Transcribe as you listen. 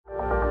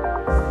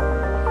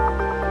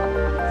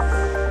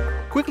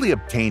Quickly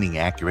obtaining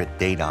accurate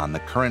data on the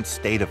current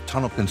state of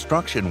tunnel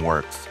construction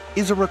works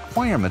is a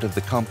requirement of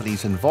the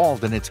companies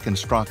involved in its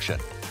construction,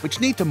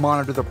 which need to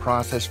monitor the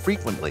process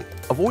frequently,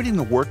 avoiding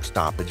the work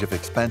stoppage of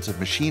expensive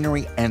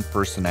machinery and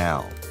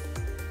personnel.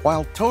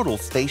 While total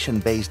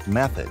station-based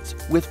methods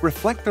with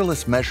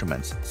reflectorless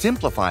measurements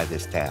simplify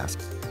this task,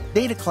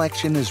 data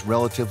collection is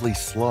relatively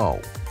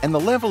slow, and the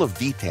level of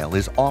detail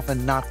is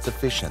often not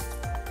sufficient.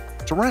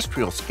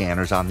 Terrestrial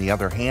scanners, on the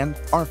other hand,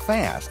 are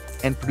fast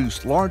and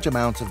produce large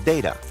amounts of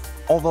data,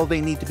 although they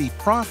need to be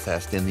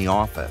processed in the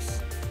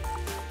office.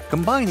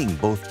 Combining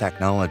both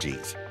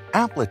technologies,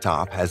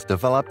 aplitop has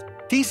developed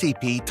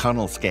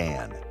TcpTUNNEL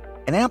Scan,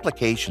 an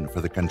application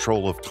for the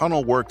control of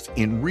tunnel works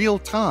in real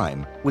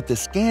time with the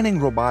scanning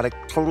robotic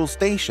total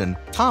station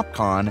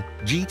TOPCON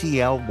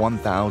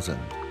GTL-1000.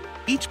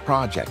 Each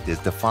project is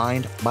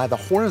defined by the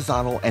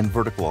horizontal and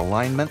vertical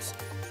alignments,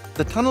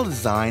 the tunnel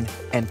design,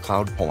 and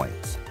cloud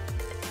points.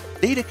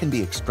 Data can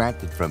be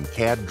extracted from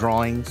CAD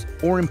drawings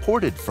or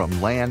imported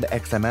from land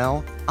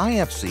XML,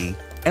 IFC,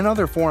 and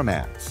other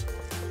formats.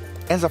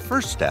 As a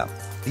first step,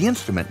 the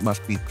instrument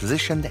must be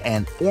positioned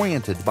and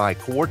oriented by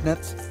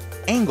coordinates,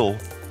 angle,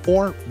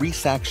 or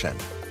resection.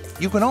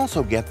 You can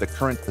also get the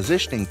current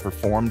positioning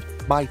performed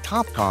by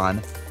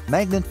TOPCON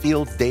magnet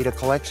field data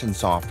collection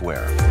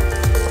software.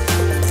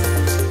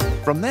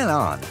 From then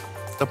on,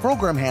 the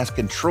program has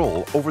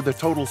control over the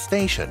total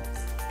station,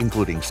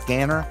 including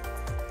scanner,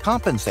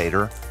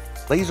 compensator,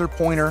 laser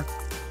pointer,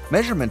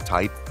 measurement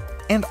type,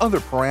 and other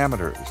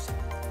parameters.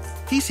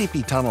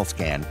 TcpTUNNEL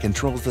Scan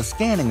controls the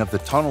scanning of the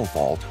tunnel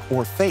vault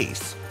or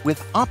face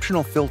with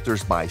optional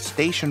filters by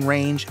station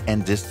range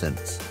and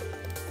distance.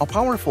 A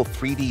powerful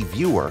 3D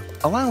viewer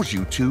allows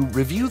you to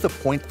review the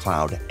point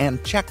cloud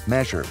and check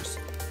measures.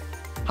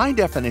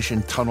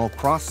 High-definition tunnel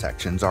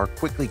cross-sections are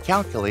quickly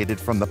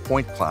calculated from the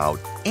point cloud,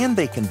 and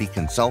they can be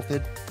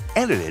consulted,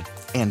 edited,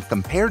 and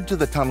compared to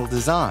the tunnel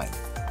design,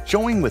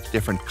 showing with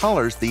different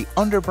colors the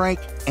underbreak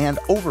and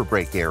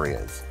overbreak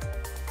areas.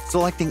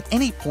 Selecting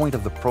any point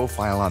of the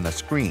profile on the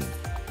screen,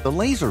 the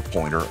laser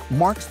pointer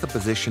marks the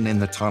position in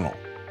the tunnel.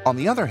 On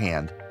the other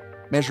hand,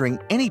 measuring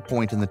any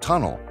point in the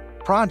tunnel,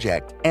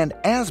 project, and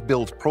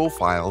as-built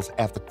profiles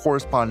at the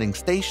corresponding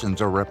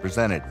stations are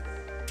represented.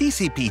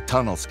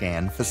 TcpTUNNEL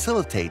Scan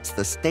facilitates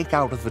the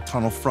stakeout of the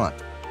tunnel front.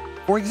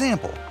 For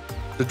example,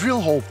 the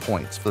drill hole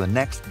points for the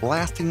next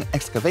blasting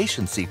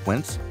excavation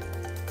sequence,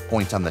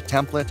 points on the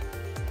template,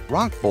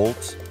 rock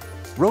bolts,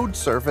 road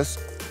surface,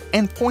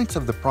 and points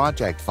of the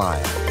project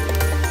file.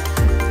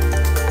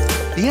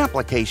 The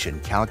application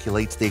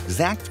calculates the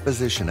exact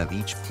position of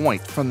each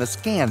point from the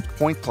scanned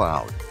point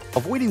cloud,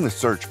 avoiding the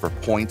search for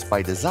points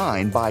by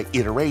design by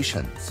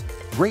iterations,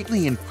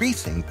 greatly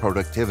increasing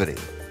productivity.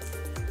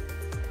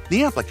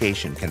 The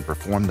application can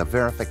perform the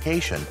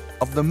verification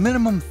of the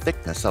minimum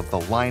thickness of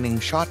the lining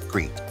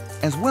shotcrete,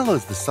 as well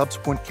as the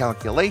subsequent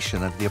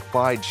calculation of the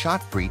applied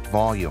shotcrete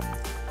volume.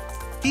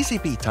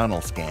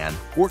 TcpTUNNEL Scan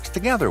works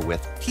together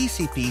with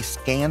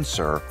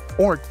TcpScanSur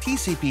or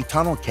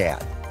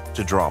TcpTUNNELCAD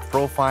to draw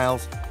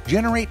profiles,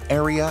 generate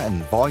area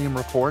and volume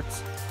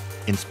reports,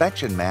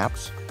 inspection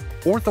maps,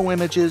 ortho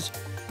images,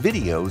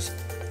 videos,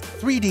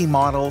 3D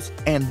models,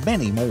 and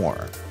many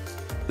more.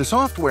 The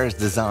software is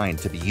designed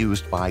to be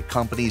used by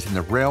companies in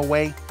the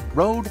railway,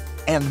 road,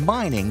 and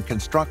mining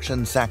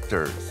construction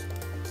sectors.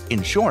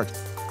 In short,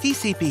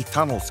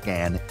 TcpTUNNEL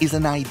Scan is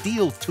an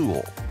ideal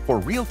tool for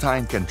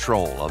real-time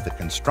control of the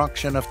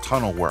construction of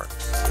tunnel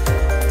works.